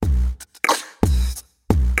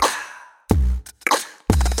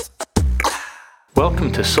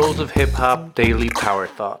Welcome to Souls of Hip Hop Daily Power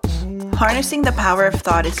Thoughts. Harnessing the power of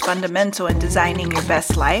thought is fundamental in designing your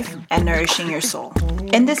best life and nourishing your soul.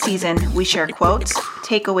 In this season, we share quotes,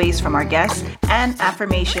 takeaways from our guests, and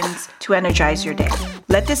affirmations to energize your day.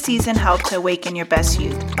 Let this season help to awaken your best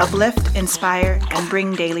you, uplift, inspire, and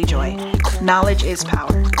bring daily joy. Knowledge is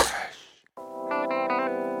power.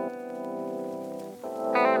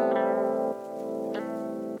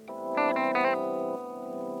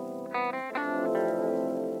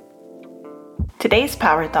 Today's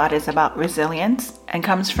power thought is about resilience and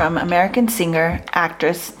comes from American singer,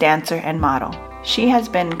 actress, dancer, and model. She has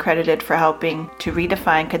been credited for helping to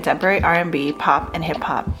redefine contemporary R&B, pop, and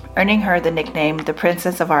hip-hop, earning her the nickname the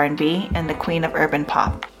Princess of R&B and the Queen of Urban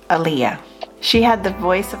Pop, Aaliyah. She had the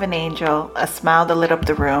voice of an angel, a smile that lit up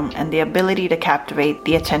the room, and the ability to captivate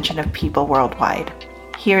the attention of people worldwide.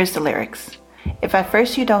 Here is the lyrics. If at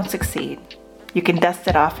first you don't succeed, you can dust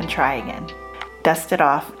it off and try again. Dust it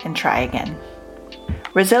off and try again.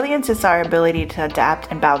 Resilience is our ability to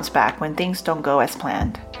adapt and bounce back when things don't go as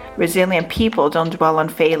planned. Resilient people don't dwell on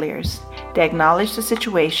failures. They acknowledge the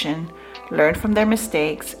situation, learn from their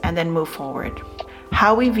mistakes, and then move forward.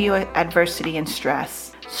 How we view adversity and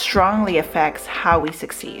stress strongly affects how we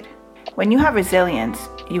succeed. When you have resilience,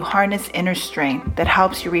 you harness inner strength that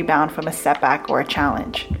helps you rebound from a setback or a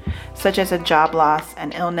challenge, such as a job loss,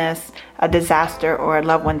 an illness, a disaster, or a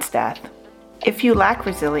loved one's death. If you lack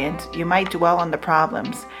resilience, you might dwell on the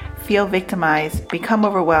problems, feel victimized, become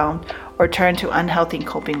overwhelmed, or turn to unhealthy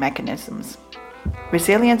coping mechanisms.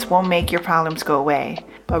 Resilience won't make your problems go away,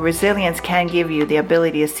 but resilience can give you the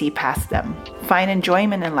ability to see past them, find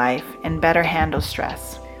enjoyment in life, and better handle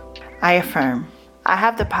stress. I affirm, I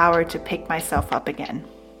have the power to pick myself up again.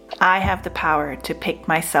 I have the power to pick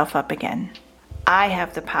myself up again. I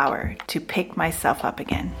have the power to pick myself up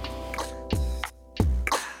again.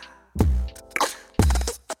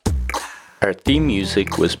 Our theme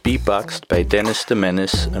music was beatboxed by Dennis the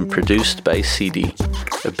Menace and produced by CD.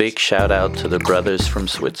 A big shout out to the brothers from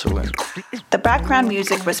Switzerland. The background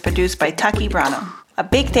music was produced by Taki Brano. A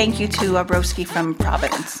big thank you to Abroski from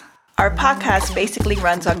Providence. Our podcast basically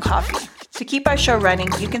runs on coffee. To keep our show running,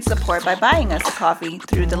 you can support by buying us a coffee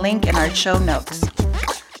through the link in our show notes.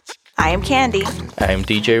 I am Candy. I am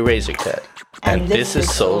DJ Razorcat. And this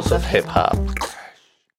is Souls of Hip Hop.